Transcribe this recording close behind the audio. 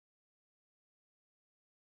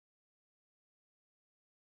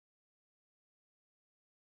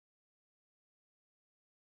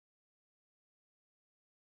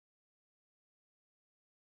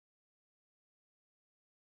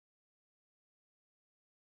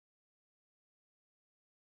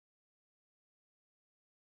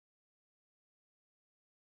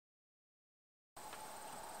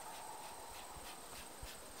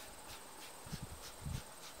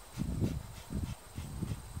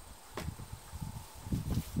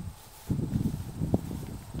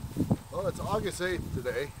Well, it's August 8th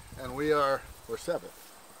today, and we're 7th,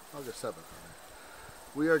 August 7th.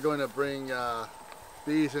 We are going to bring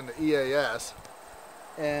bees into EAS,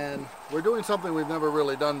 and we're doing something we've never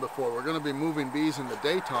really done before. We're going to be moving bees in the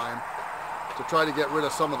daytime to try to get rid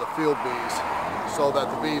of some of the field bees so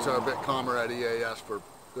that the bees are a bit calmer at EAS.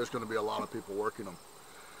 There's going to be a lot of people working them.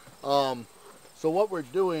 So what we're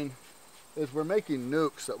doing is we're making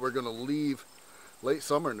nukes that we're going to leave, late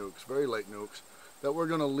summer nukes, very late nukes, that we're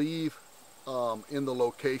going to leave in the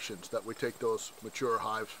locations that we take those mature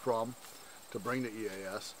hives from to bring to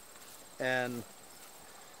EAS. And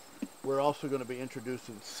we're also going to be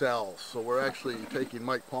introducing cells. So we're actually taking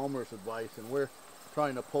Mike Palmer's advice, and we're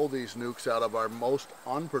trying to pull these nukes out of our most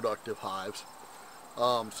unproductive hives.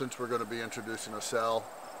 Since we're going to be introducing a cell,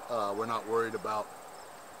 we're not worried about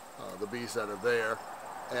the bees that are there,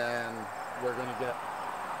 and we're going to get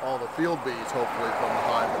all the field bees hopefully from the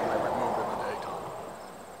hive that we removed in the daytime.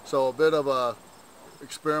 So a bit of a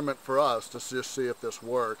experiment for us to just see if this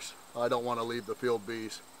works. I don't want to leave the field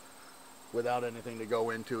bees without anything to go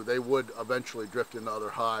into. They would eventually drift into other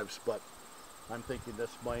hives, but I'm thinking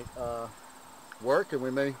this might work, and we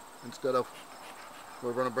may,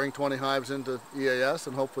 we're going to bring 20 hives into EAS,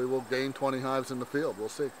 and hopefully we'll gain 20 hives in the field. We'll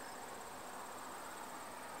see.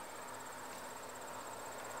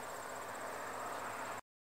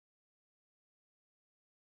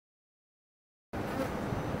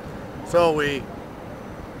 So we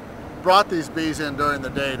brought these bees in during the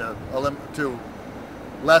day to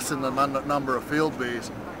lessen the number of field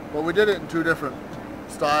bees, but we did it in two different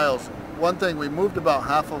styles. One thing, we moved about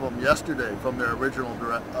half of them yesterday from their original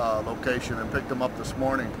location and picked them up this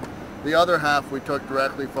morning. The other half we took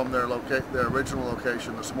directly from their original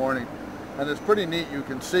location this morning, and it's pretty neat. You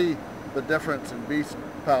can see the difference in bee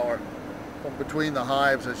power between the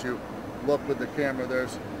hives as you look with the camera.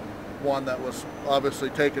 There's one that was obviously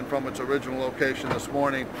taken from its original location this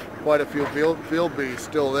morning. Quite a few field bees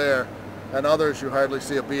still there, and others you hardly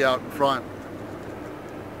see a bee out in front.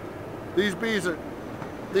 These bees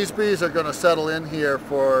are going to settle in here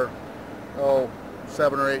for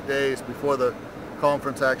 7 or 8 days before the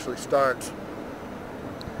conference actually starts.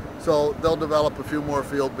 So they'll develop a few more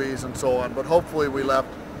field bees and so on, but hopefully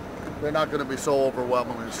they're not going to be so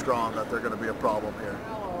overwhelmingly strong that they're going to be a problem here.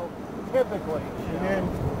 Typically, and then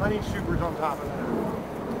honey supers on top of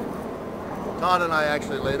that. Todd and I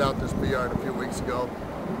actually laid out this bee yard a few weeks ago.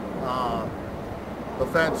 The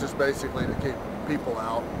fence is basically to keep people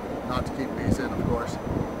out, not to keep bees in, of course.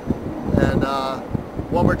 And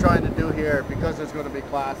what we're trying to do here, because there's going to be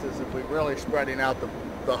classes, is we're really spreading out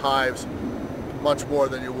the hives much more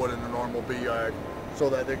than you would in a normal bee yard, so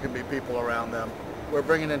that there can be people around them. We're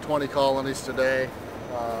bringing in 20 colonies today.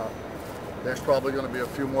 There's probably going to be a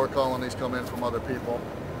few more colonies come in from other people,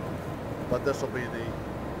 but this will be the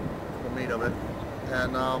meat of it.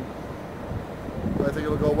 And I think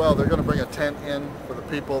it'll go well. They're going to bring a tent in for the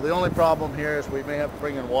people. The only problem here is we may have to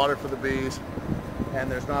bring in water for the bees, and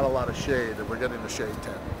there's not a lot of shade, and we're getting a shade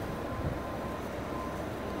tent.